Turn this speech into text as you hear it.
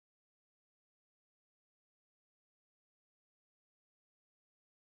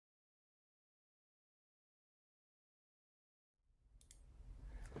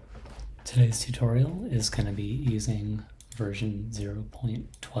Today's tutorial is going to be using version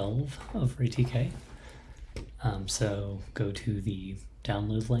 0.12 of RayTK. So go to the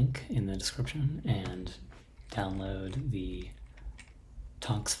download link in the description and download the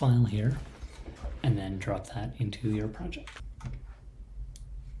tox file here, and then drop that into your project.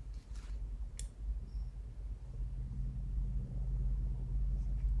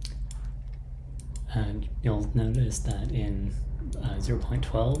 And you'll notice that in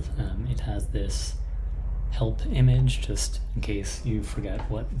 0.12 it has this help image, just in case you forget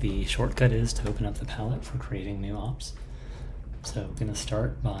what the shortcut is to open up the palette for creating new ops. So I'm going to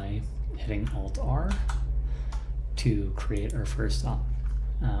start by hitting Alt-R to create our first op,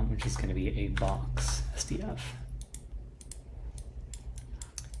 which is going to be a box SDF.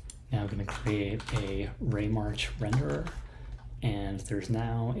 Now I'm going to create a RayMarch renderer, and there's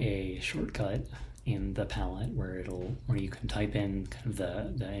now a shortcut in the palette where you can type in kind of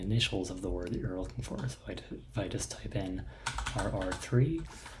the initials of the word that you're looking for. So if I just type in RR3,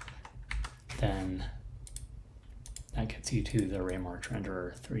 then that gets you to the RayMarch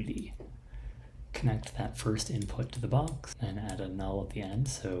renderer 3D. Connect that first input to the box and add a null at the end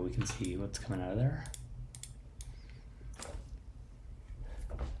so we can see what's coming out of there.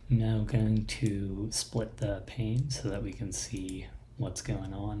 Now I'm going to split the pane so that we can see what's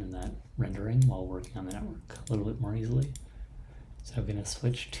going on in that rendering while working on the network a little bit more easily. So I'm going to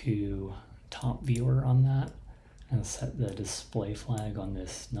switch to top viewer on that and set the display flag on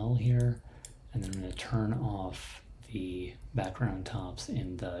this null here, and then I'm going to turn off the background tops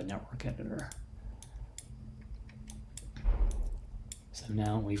in the network editor. So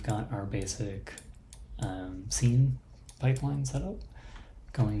now we've got our basic scene pipeline set up.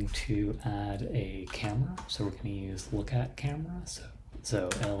 Going to add a camera, so we're going to use look at camera, so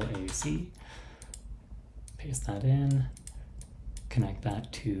LAC, paste that in, connect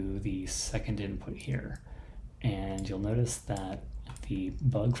that to the second input here, and you'll notice that the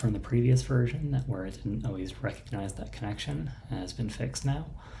bug from the previous version, where it didn't always recognize that connection, has been fixed now,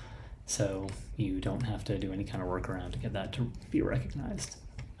 so you don't have to do any kind of workaround to get that to be recognized.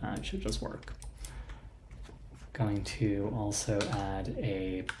 It should just work. Going to also add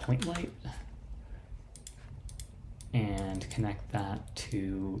a point light and connect that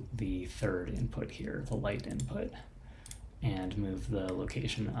to the third input here, the light input, and move the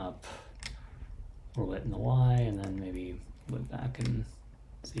location up a little bit in the Y, and then maybe move back and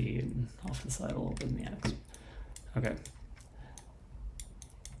Z, and off the side a little bit in the X. Okay.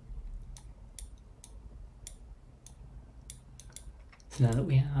 So now that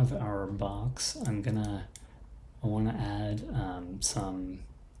we have our box, I want to add some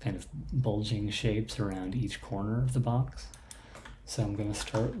kind of bulging shapes around each corner of the box. So I'm going to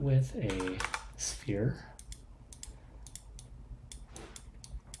start with a sphere,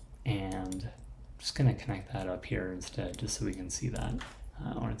 and I'm just going to connect that up here instead, just so we can see that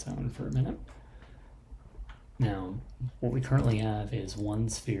on its own for a minute. Now, what we currently have is one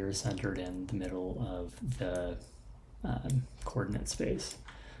sphere centered in the middle of the coordinate space.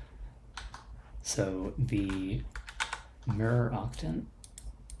 So the mirror octant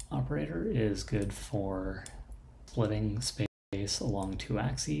operator is good for splitting space along two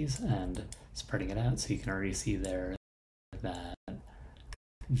axes and spreading it out, so you can already see there that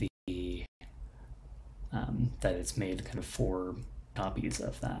that it's made kind of 4 copies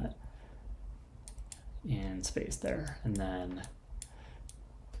of that in space there, and then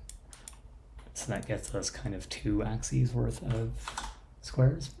so that gets us kind of 2 axes worth of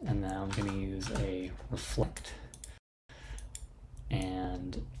squares. And now I'm going to use a reflect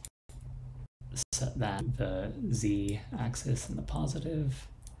and set that the Z axis in the positive,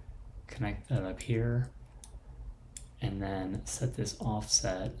 connect that up here, and then set this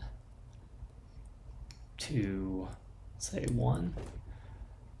offset to say 1.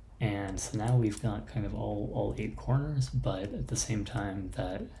 And so now we've got kind of all 8 corners, but at the same time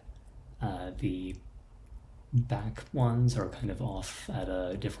that the back ones are kind of off at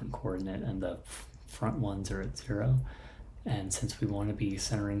a different coordinate and the front ones are at 0. And since we want to be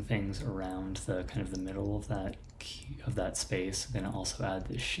centering things around the kind of the middle of that space, I'm going to also add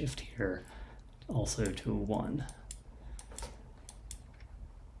this shift here also to a 1.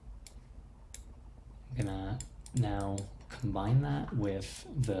 I'm going to now combine that with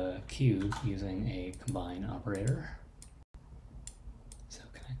the cube using a combine operator. So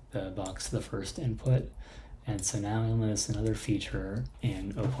connect the box to the first input. And so now you'll notice another feature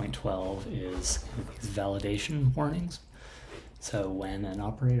in 0.12 is these validation warnings. So when an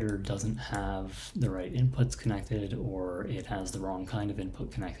operator doesn't have the right inputs connected, or it has the wrong kind of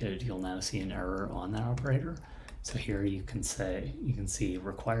input connected, you'll now see an error on that operator. So here you can see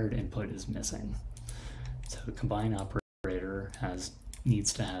required input is missing. So the combine operator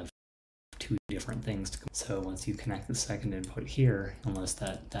needs to have two different things. So once you connect the second input here, you'll notice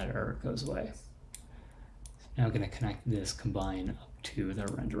that error goes away. Now I'm going to connect this combine up to the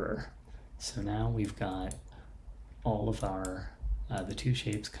renderer. So now we've got all of our the two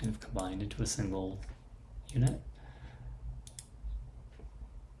shapes kind of combined into a single unit.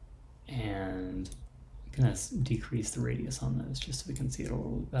 And I'm going to decrease the radius on those just so we can see it a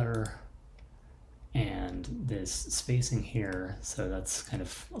little bit better. And this spacing here, so that's kind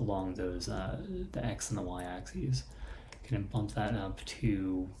of along those the x and the y axes. Going to bump that up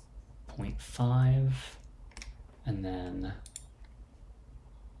to 0.5 and then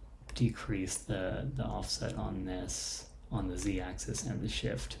decrease the offset on this on the z-axis and the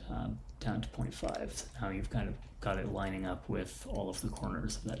shift down to 0.5. So now you've kind of got it lining up with all of the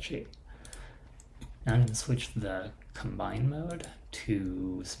corners of that shape. Now I'm going to switch the combine mode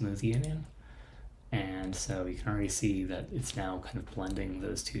to smooth union. And so you can already see that it's now kind of blending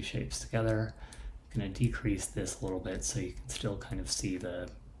those two shapes together. I'm going to decrease this a little bit so you can still kind of see the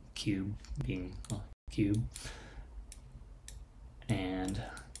cube being cube. And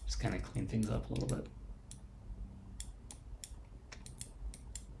just kind of clean things up a little bit.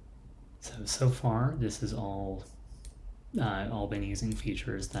 So far, this is all been using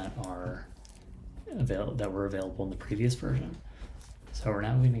features that were available in the previous version. So we're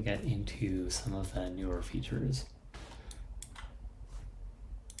now going to get into some of the newer features.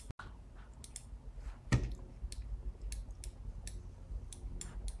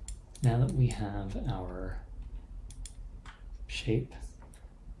 Now that we have our shape,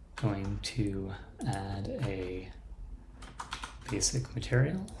 going to add a basic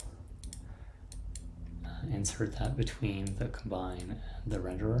material, insert that between the combine and the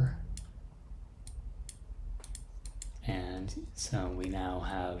renderer. And so we now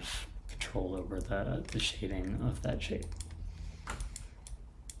have control over the shading of that shape.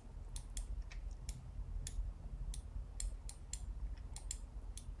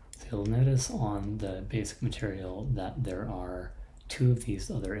 So you'll notice on the basic material that there are two of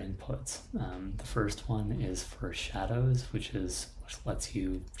these other inputs. The first one is for shadows, which lets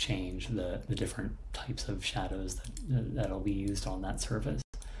you change the different types of shadows that'll be used on that surface.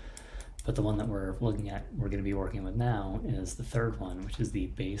 But the one that we're going to be working with now is the third one, which is the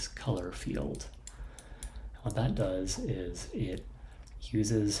base color field. And what that does is it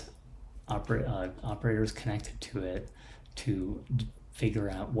uses operators connected to it to figure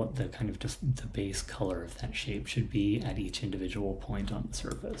out what the kind of the base color of that shape should be at each individual point on the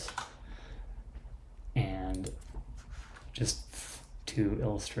surface. And just to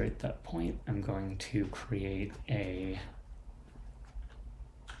illustrate that point, I'm going to create a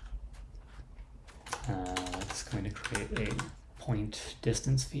point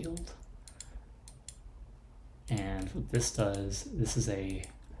distance field. And what this does, this is a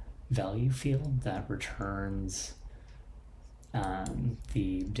value field that returns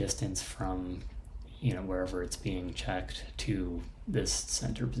the distance from wherever it's being checked to this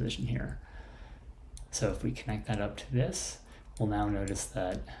center position here. So if we connect that up to this, we'll now notice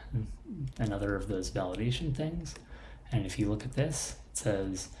that another of those validation things. And if you look at this, it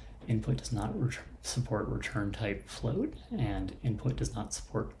says input does not support return type float, and input does not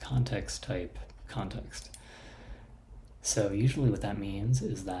support context type context. So usually what that means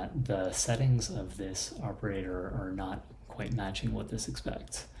is that the settings of this operator are not quite matching what this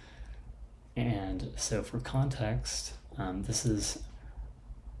expects. And so for context, this is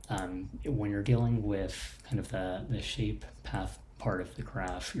when you're dealing with kind of the shape path part of the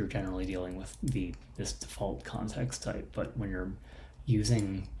graph, you're generally dealing with this default context type. But when you're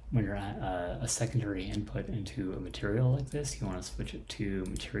a secondary input into a material like this, you want to switch it to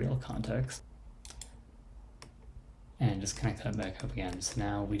material context. And just connect that back up again. So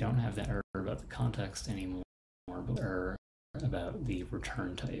now we don't have the error about the context anymore, but error about the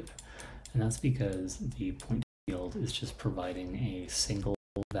return type. And that's because the point field is just providing a single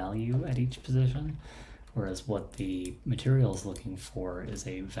value at each position, whereas what the material is looking for is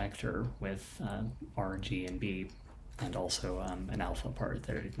a vector with R, G, and B, and also an alpha part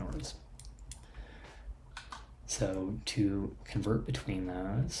that it ignores. So to convert between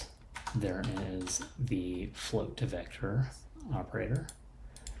those, there is the float to vector operator.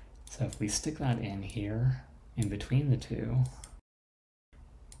 So if we stick that in here, in between the two,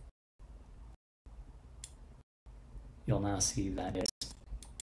 you'll now see that it's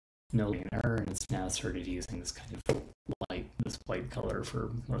no error, and it's now started using this kind of white color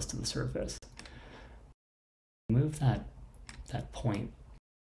for most of the surface. Move that point,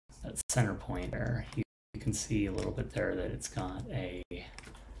 that center point there, you you can see a little bit there that it's got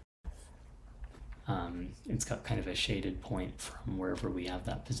kind of a shaded point from wherever we have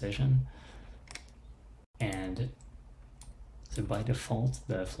that position. And so by default,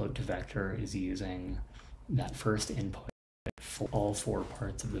 the float to vector is using that first input for all 4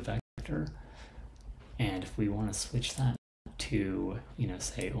 parts of the vector. And if we want to switch that to,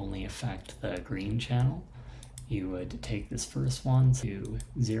 say only affect the green channel, you would take this first one to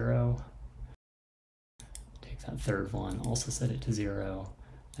 0, take that third one, also set it to 0,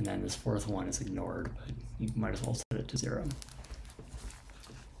 and then this fourth one is ignored, but you might as well set it to 0.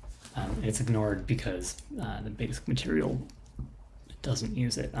 It's ignored because the basic material doesn't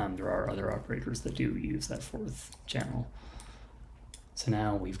use it. There are other operators that do use that 4th channel. So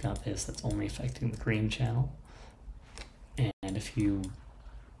now we've got this that's only affecting the green channel. And if you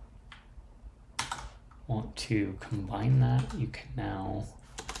want to combine that, you can now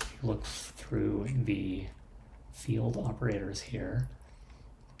look through the field operators here.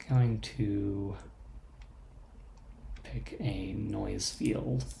 I'm going to pick a noise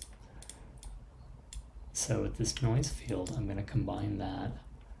field. So with this noise field, I'm going to combine that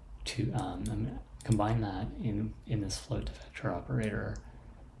in this float to vector operator.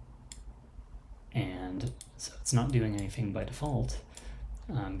 And so it's not doing anything by default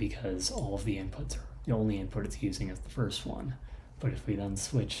because all of the inputs the only input it's using is the first one. But if we then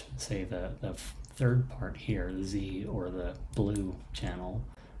switch, say, the third part here, the Z or the blue channel,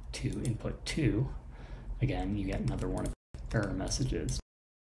 to input 2, again, you get another one of the error messages.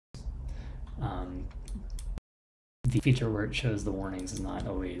 The feature where it shows the warnings is not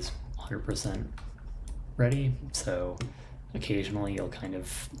always 100% ready, so occasionally you'll kind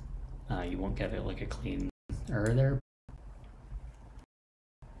of, you won't get it like a clean error there.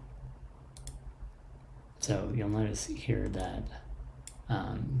 So you'll notice here that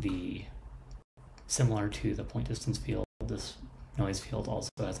similar to the point distance field, this noise field also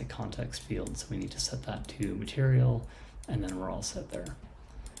has a context field, so we need to set that to material, and then we're all set there.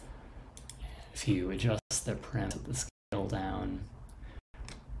 If you adjust the parameter, the scale down,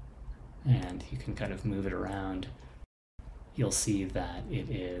 and you can kind of move it around, you'll see that it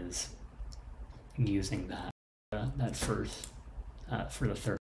is using that first for the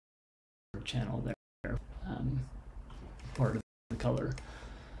third channel there, part of the color.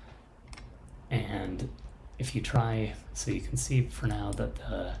 And if you try, so you can see for now that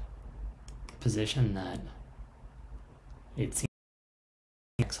the position that it's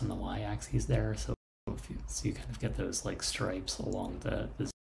on the y-axis there, so you kind of get those like stripes along the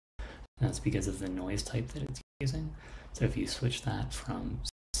and that's because of the noise type that it's using. So if you switch that from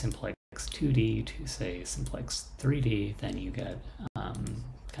simplex 2D to, say, simplex 3D, then you get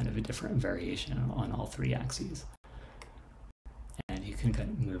kind of a different variation on all 3 axes. And you can kind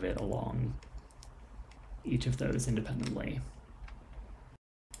of move it along each of those independently.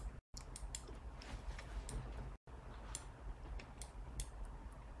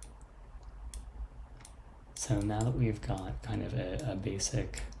 So now that we've got kind of a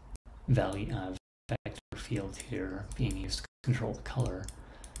basic value of vector field here being used to control the color,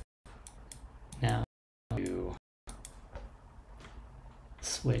 now to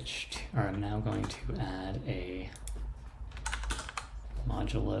I'm now going to add a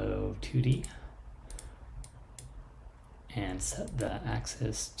modulo 2D and set the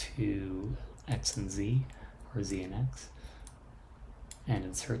axis to X and Z, or Z and X, and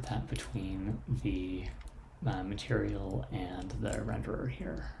insert that between the material and the renderer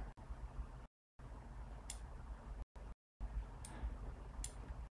here.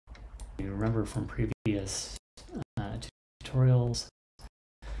 You remember from previous tutorials,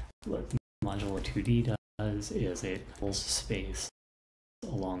 what modulo 2D does is it pulls space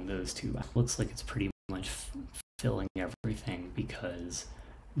along those two. It looks like it's pretty much filling everything because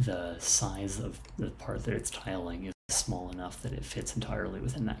the size of the part that it's tiling is small enough that it fits entirely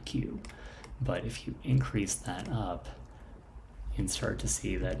within that cube. But if you increase that up, you can start to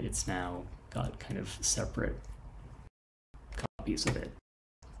see that it's now got kind of separate copies of it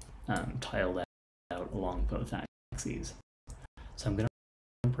tiled out along both axes. So I'm going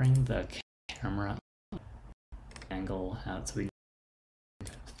to bring the camera angle out so we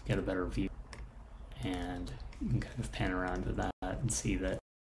can get a better view, and you can kind of pan around with that and see that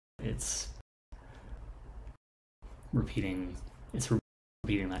it's repeating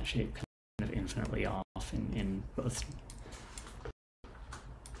that shape kind of infinitely off in both.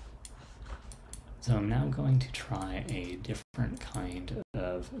 So I'm now going to try a different kind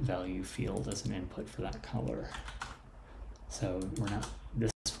of value field as an input for that color. So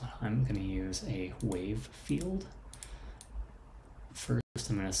this one I'm going to use a wave field. First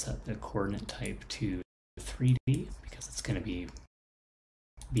I'm going to set the coordinate type to 3D because it's going to be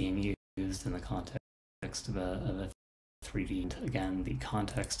being used in the context of a 3D. And again, the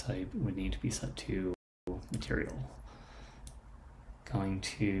context type would need to be set to material. Going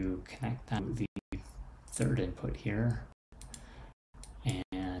to connect that to the third input here,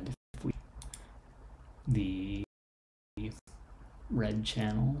 and if we the red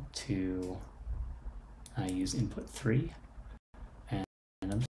channel to use input 3, and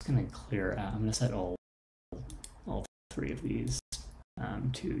I'm just going to clear out. I'm going to set all 3 of these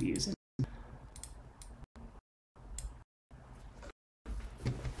to use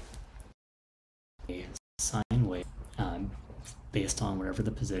a sine wave based on whatever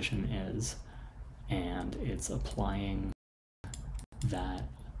the position is, and it's applying that.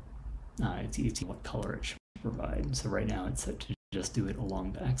 It's easy what color it should provide. So right now it's set to just do it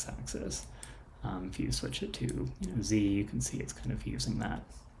along the x-axis. If you switch it to Z, you can see it's kind of using that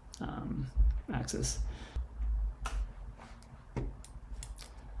axis.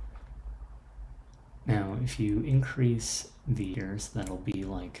 Now, if you increase the years, that'll be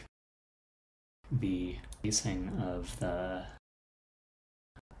like the spacing of the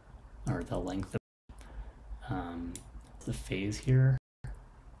length of the phase here.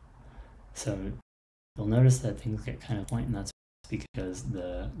 So you'll notice that things get kind of point, and that's because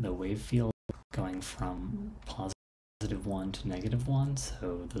the wave field going from +1 to -1,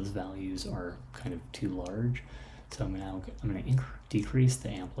 so those values are kind of too large. So I'm going to decrease the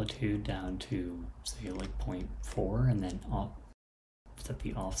amplitude down to say like 0.4, and then set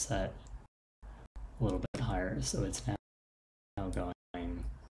the offset a little bit higher. So it's now going in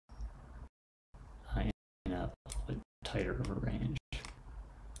a little bit tighter of a range.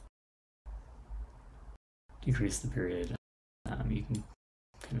 Decrease the period. You can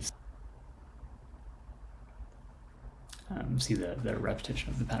kind of see the repetition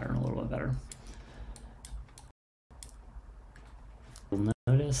of the pattern a little bit better. You'll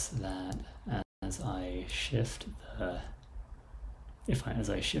notice that as I shift as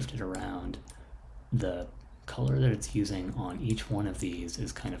I shift it around, the color that it's using on each one of these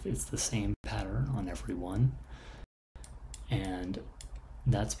is it's the same pattern on every one, and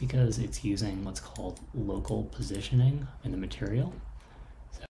that's because it's using what's called local positioning in the material.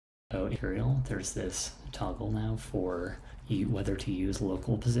 So in material, there's this toggle now for whether to use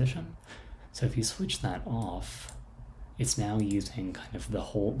local position. So if you switch that off, it's now using kind of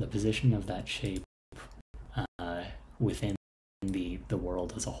the position of that shape within the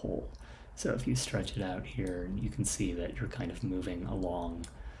world as a whole. So if you stretch it out here, you can see that you're kind of moving along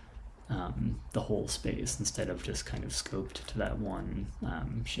the whole space instead of just kind of scoped to that one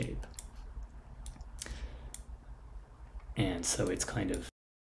shape. And so it's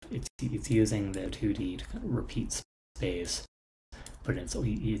it's using the 2D to kind of repeat space, but it's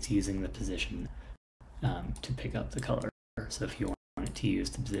using the position to pick up the color. So if you want it to use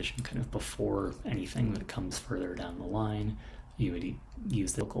the position kind of before anything that comes further down the line, you would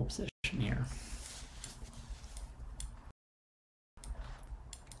use the local position here.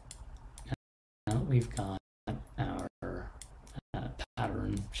 Now that we've got our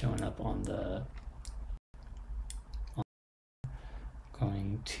pattern showing up on the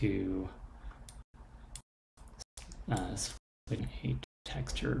going to split a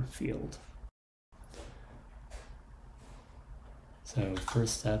texture field. So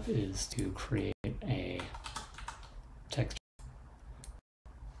first step is to create a texture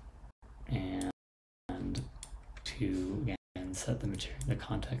and to again set the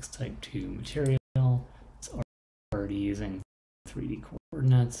context type to material. It's already using 3D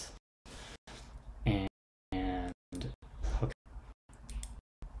coordinates, and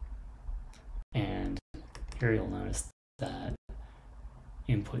here you'll notice that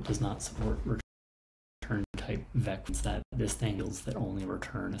input does not support return type vectors, that this thing is that only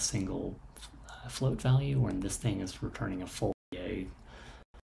return a single float value, when this thing is returning a full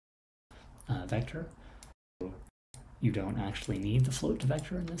vector. So you don't actually need the float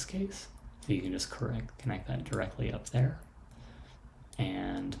vector in this case, so you can just connect that directly up there.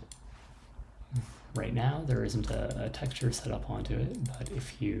 And right now there isn't a texture set up onto it, but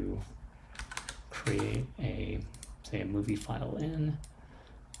if you create say a movie file in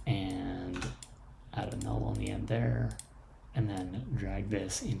and add a null on the end there, and then drag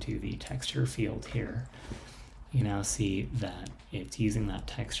this into the texture field here, you now see that it's using that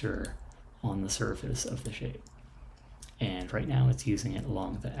texture on the surface of the shape. And right now it's using it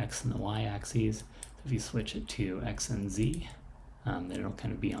along the X and the Y axes. If you switch it to X and Z, then it'll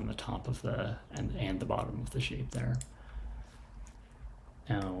kind of be on the top of and the bottom of the shape there.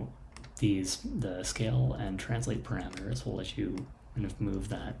 Now, the scale and translate parameters will let you kind of move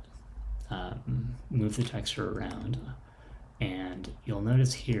that move the texture around, and you'll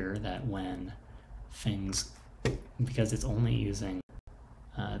notice here that when things, because it's only using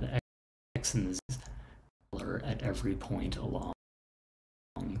the X and the Z color at every point along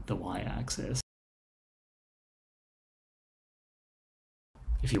the Y-axis.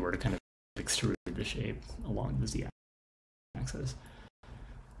 If you were to kind of extrude the shape along the Z-axis.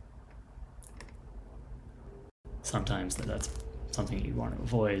 Sometimes that's something you want to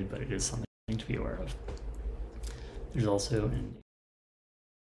avoid, but it is something to be aware of. There's also an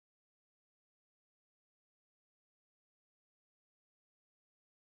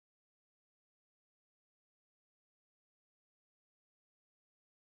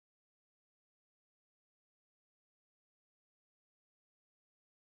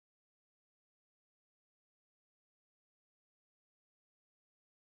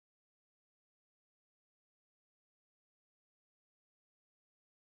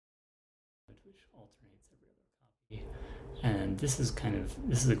which alternates every other copy. And this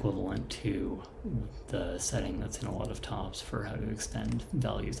is equivalent to the setting that's in a lot of tops for how to extend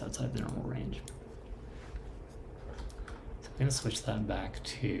values outside the normal range. So I'm going to switch that back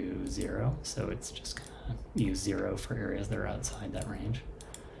to 0, so it's just going to use 0 for areas that are outside that range.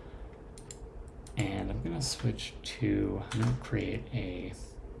 And I'm going to switch to, I'm going to create a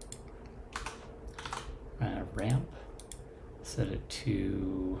ramp, set it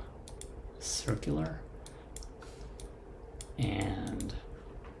to circular, and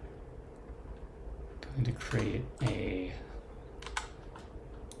going to create a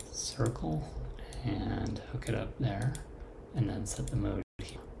circle and hook it up there, and then set the mode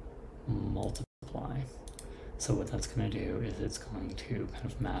here, multiply. So what that's going to do is it's going to kind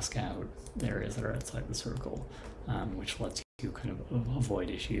of mask out the areas that are outside the circle, which lets you kind of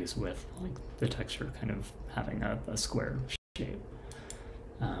avoid issues with like the texture kind of having a square shape.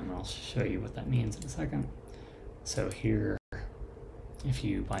 I'll show you what that means in a second. So here, if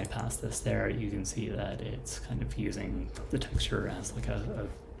you bypass this there, you can see that it's kind of using the texture as like a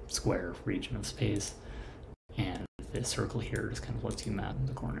square region of space, and this circle here just kind of lets you map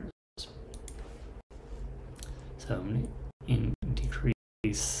the corners. So I'm going to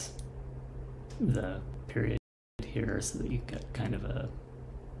decrease the period here so that you get kind of a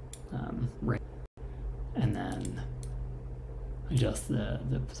range, and then adjust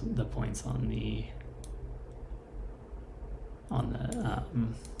the points on the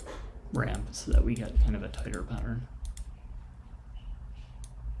ramp so that we get kind of a tighter pattern.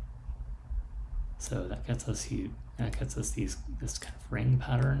 So that gets us this kind of ring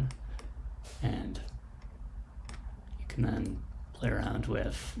pattern, and you can then play around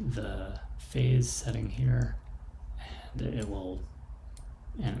with the phase setting here, and it will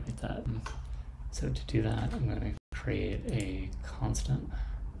animate that. So to do that, I'm going to create a constant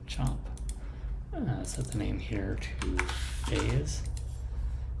chop, set the name here to phase,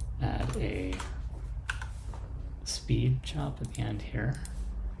 add a speed chop at the end here,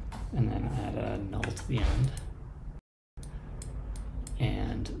 and then add a null to the end,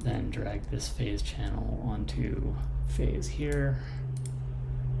 and then drag this phase channel onto phase here,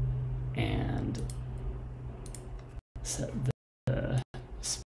 and set the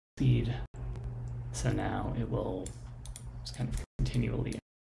speed so now it will just kind of continually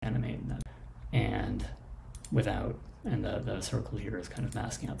animate that, and the circle here is kind of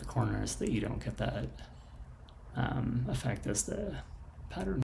masking out the corners so that you don't get that effect as the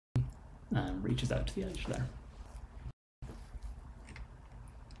pattern reaches out to the edge there.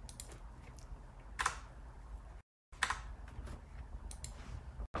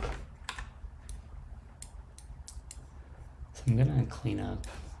 So I'm going to clean up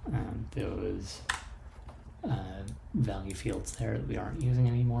those value fields there that we aren't using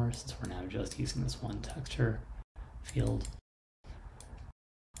anymore, since we're now just using this one texture field.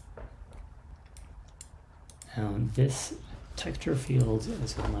 Now this texture field,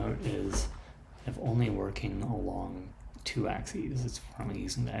 as you'll note, is kind of only working along two axes. It's only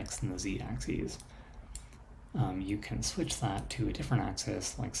using the X and the Z axes. You can switch that to a different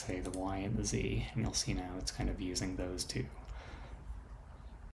axis, like say the Y and the Z, and you'll see now it's kind of using those two.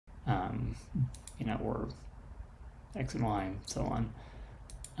 Or X and Y, and so on.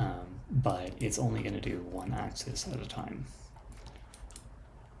 But it's only going to do one axis at a time.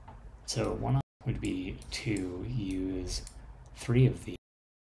 So one option would be to use 3 of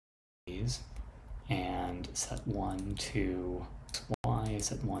these and set one to Y,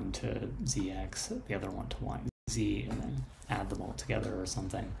 set one to ZX, the other one to YZ, and then add them all together or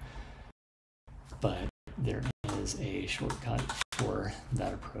something. But there is a shortcut for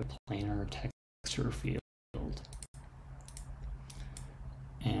that approach, planar texture field.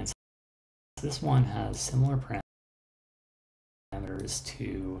 And this one has similar parameters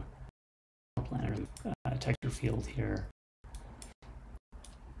to planner texture field here.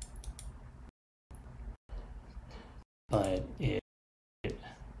 But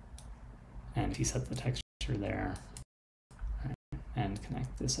and if you set the texture there, right, and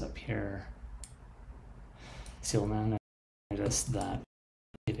connect this up here, so you'll now notice that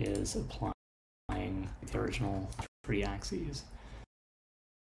it is applying the original 3 axes.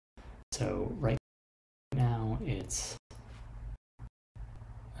 So right now it's,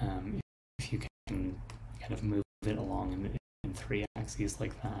 if you can kind of move it along in 3 axes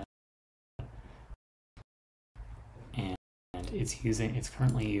like that, and it's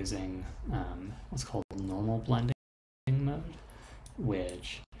currently using what's called normal blending mode,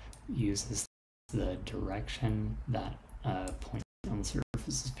 which uses the direction that point on the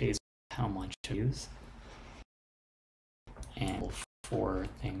surface is based on how much to use, and for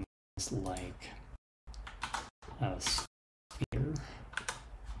things like a sphere,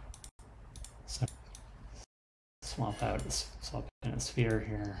 so swap in a sphere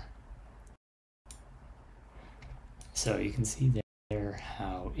here. So you can see there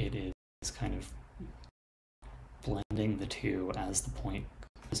how it is kind of blending the two as the point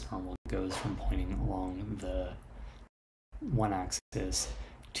is normal, goes from pointing along the one axis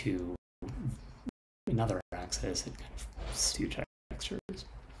to another axis. It kind of two textures.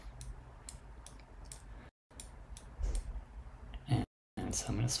 And so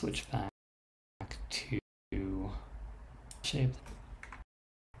I'm going to switch back to shape.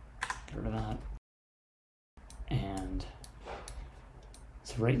 Get rid of that. And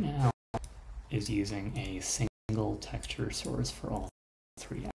so right now is using a single texture source for all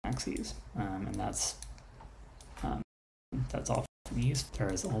 3 axes, and that's often used.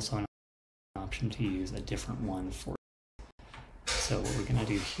 There is also an option to use a different one for. So what we're going to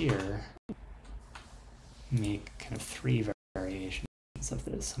do here, make kind of 3 variations of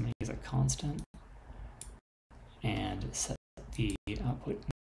this. I'm going to use a constant and set the output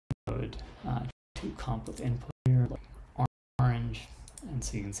mode to comp with input here, like orange, and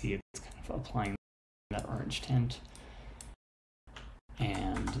so you can see it's kind of applying that orange tint,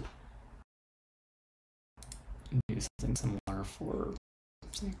 and do something similar for,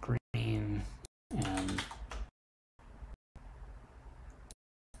 say, green and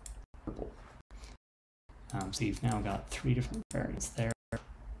purple. So you've now got 3 different variants there,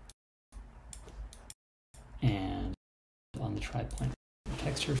 and on the triplanar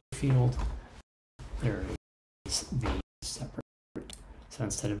texture field, there is the separate. So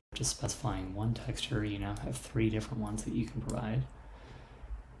instead of just specifying one texture, you now have 3 different ones that you can provide.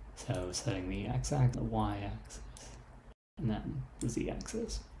 So setting the x-axis, the y-axis, and then the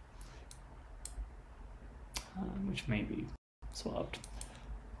z-axis, which may be swapped.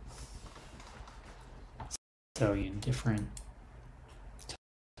 So you have different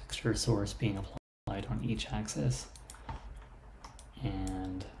texture source being applied on each axis,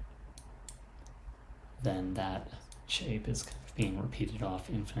 and then that shape is kind of being repeated off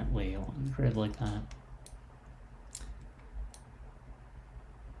infinitely along the grid like that.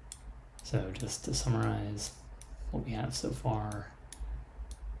 So just to summarize what we have so far,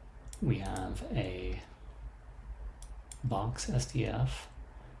 we have a box SDF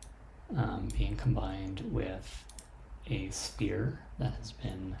being combined with a sphere that has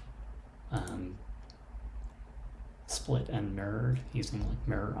been split and mirrored using like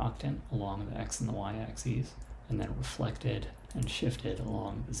mirror octant along the x and the y axes, and then reflected and shifted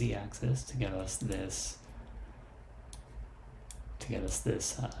along the z axis to get us this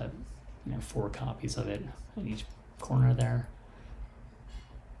 4 copies of it in each corner there,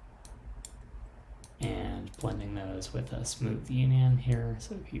 and blending those with a smooth union here.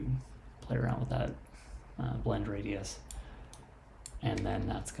 So if you play around with that blend radius, and then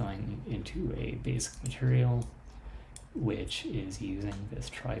that's going into a basic material which is using this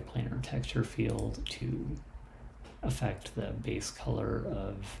triplanar texture field to affect the base color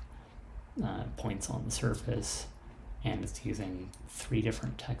of points on the surface, and it's using 3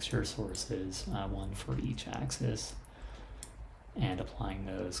 different texture sources, one for each axis, and applying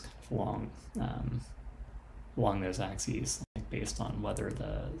those kind of along those axes, like based on whether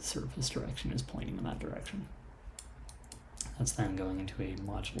the surface direction is pointing in that direction. That's then going into a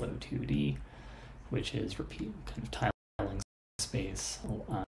modulo 2D, which is kind of tiling space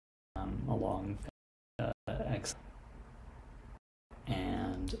along the x,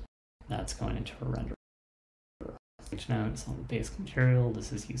 and that's going into a render. Notes on the basic material,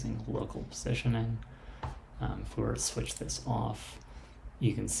 this is using local positioning. If we were to switch this off,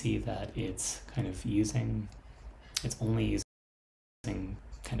 you can see that it's kind of it's only using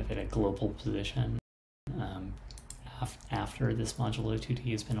kind of an global position after this modulo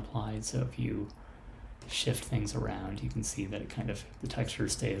 2D has been applied. So if you shift things around, you can see that it the texture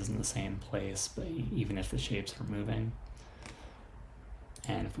stays in the same place, but even if the shapes are moving.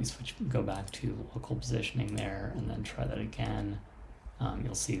 And if we go back to local positioning there and then try that again,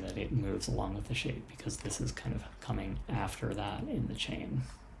 you'll see that it moves along with the shape because this is kind of coming after that in the chain.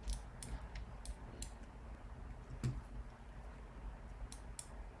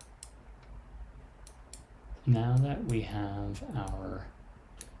 Now that we have our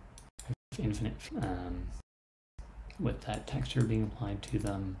infinite with that texture being applied to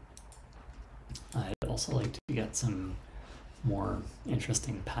them, I'd also like to get some more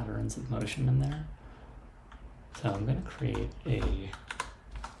interesting patterns of motion in there. So I'm going to create a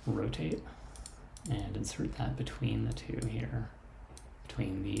rotate and insert that between the two here,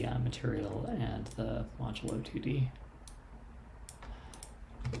 between the material and the modulo 2D.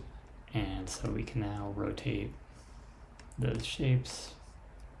 And so we can now rotate those shapes.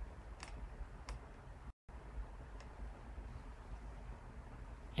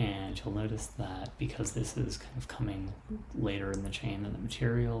 And you'll notice that because this is kind of coming later in the chain than the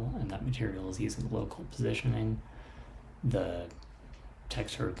material, and that material is using local positioning, the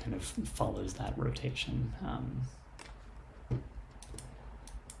texture kind of follows that rotation.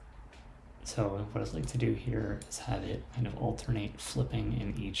 So what I'd like to do here is have it kind of alternate flipping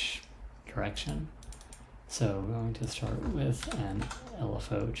in each direction. So we're going to start with an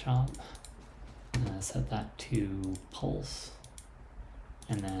LFO chop. I'm going to set that to pulse,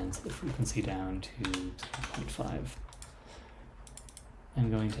 and then set the frequency down to 0.5.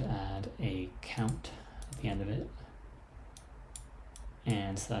 I'm going to add a count at the end of it.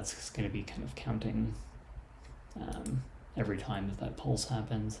 And so that's going to be kind of counting every time that pulse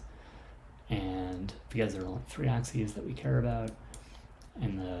happens. And because there are only 3 axes that we care about,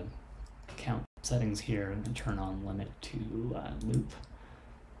 in the count settings here, I'm going to turn on limit to loop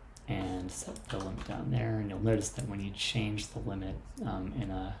and set the limit down there. And you'll notice that when you change the limit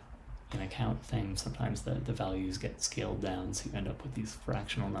in a count thing, sometimes the values get scaled down, so you end up with these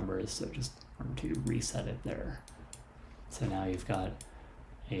fractional numbers. So just remember to reset it there. So now you've got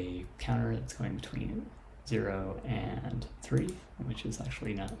a counter that's going between 0 and 3, which is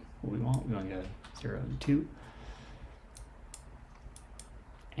actually not what we want. We want to go 0 and 2.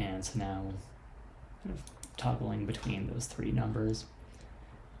 And so now, kind of toggling between those 3 numbers,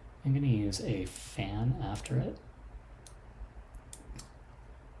 I'm going to use a fan after it.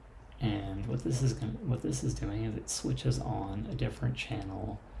 And what this is doing is it switches on a different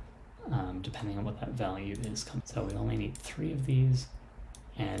channel depending on what that value is. So we only need 3 of these,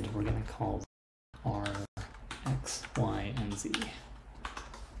 and we're going to call R, X, Y, and Z.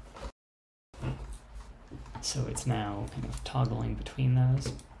 So it's now kind of toggling between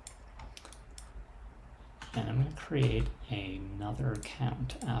those. And I'm going to create another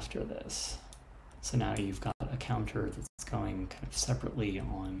count after this. So now you've got a counter that's going kind of separately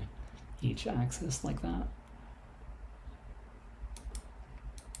on each axis like that.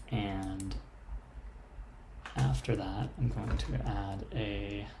 And after that, I'm going to add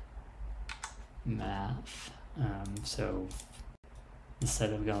a math. So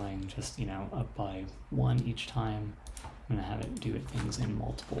instead of going just, up by 1 each time, I'm going to have it do things in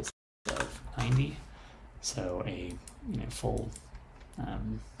multiples of 90. So a full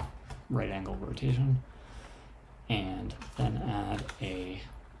right angle rotation, and then add a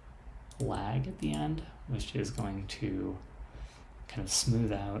lag at the end, which is going to kind of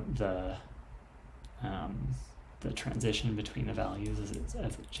smooth out the transition between the values as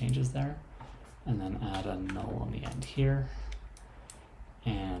it changes there, and then add a null on the end here.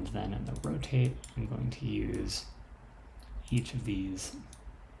 And then in the rotate, I'm going to use each of these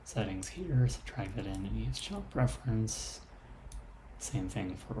settings here, so drag that in and use chop reference. Same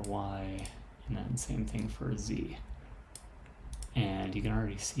thing for Y, and then same thing for Z. And you can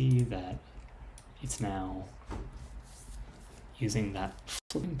already see that it's now using that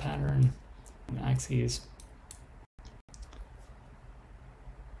flipping pattern on the axes.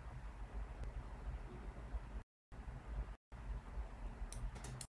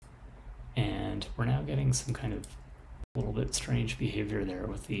 And we're now getting some kind of a little bit strange behavior there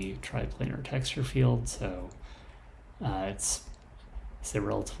with the triplanar texture field. So it's a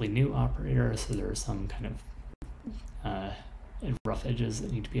relatively new operator, so there are some kind of rough edges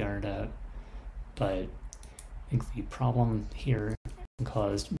that need to be ironed out. But I think the problem here is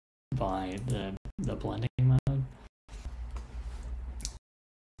caused by the blending mode.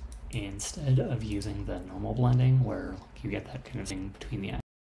 Instead of using the normal blending where you get that kind of thing between the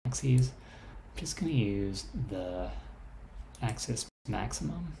axes, I'm just going to use the axis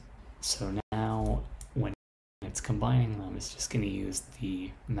maximum So now when it's combining them, it's just going to use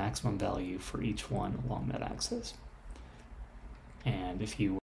the maximum value for each one along that axis. And if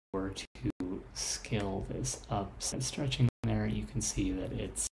you were to scale this up, stretching there, you can see that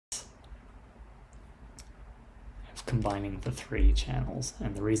it's combining the 3 channels.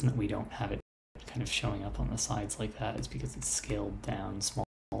 And the reason that we don't have it kind of showing up on the sides like that is because it's scaled down small,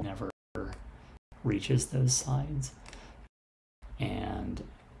 never reaches those sides. And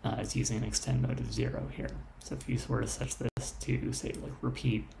it's using an extend mode of 0 here. So if you were to set this to, say, like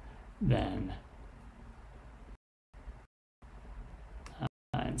repeat, then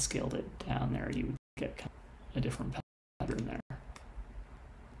and scaled it down there, you would get kind of a different pattern there.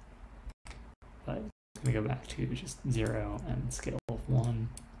 But I'm going to go back to just 0 and scale of 1.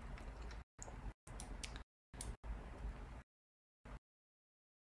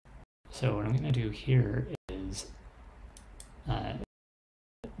 So what I'm going to do here is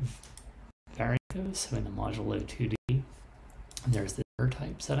vary those. So in the modulo 2D, there's the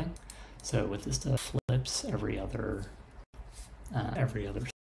type setting. So with this stuff, flips every other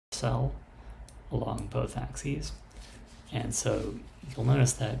cell along both axes. And so you'll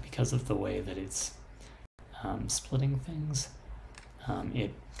notice that because of the way that it's splitting things,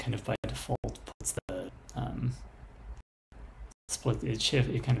 it kind of by default puts the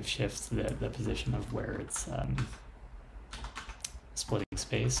it kind of shifts the position of where it's splitting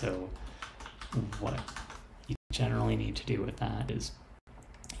space. So what you generally need to do with that is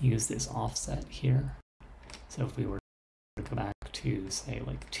use this offset here. So if we were to go back to, say,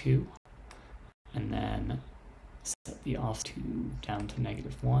 like 2, and then set the off down to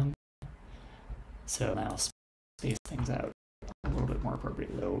 -1, so now space things out a little bit more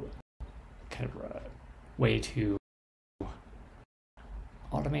appropriately. So kind of a way to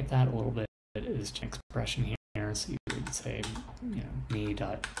automate that a little bit is an expression here. So you would say, me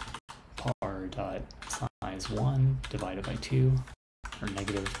dot par dot size 1 divided by 2, or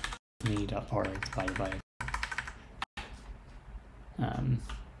negative me dot par divided by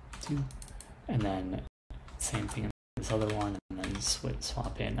 2, and then same thing in this other one, and then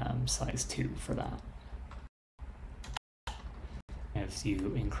swap in size 2 for that. As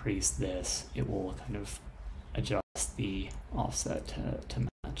you increase this, it will kind of adjust the offset to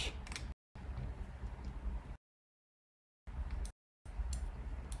match.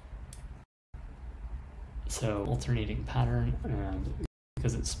 So alternating pattern, and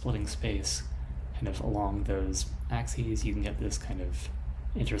because it's splitting space kind of along those axes, you can get this kind of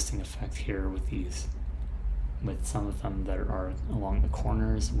interesting effect here with these, with some of them that are along the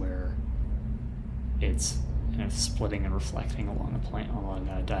corners where it's kind of splitting and reflecting along a plane, along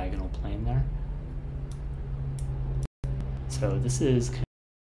a diagonal plane there. So this is kind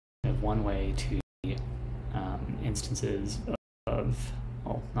of one way to instances of,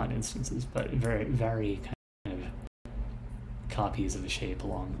 well, not instances, but very kind of copies of a shape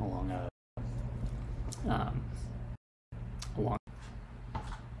along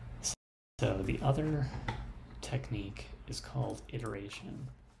So the other technique is called iteration.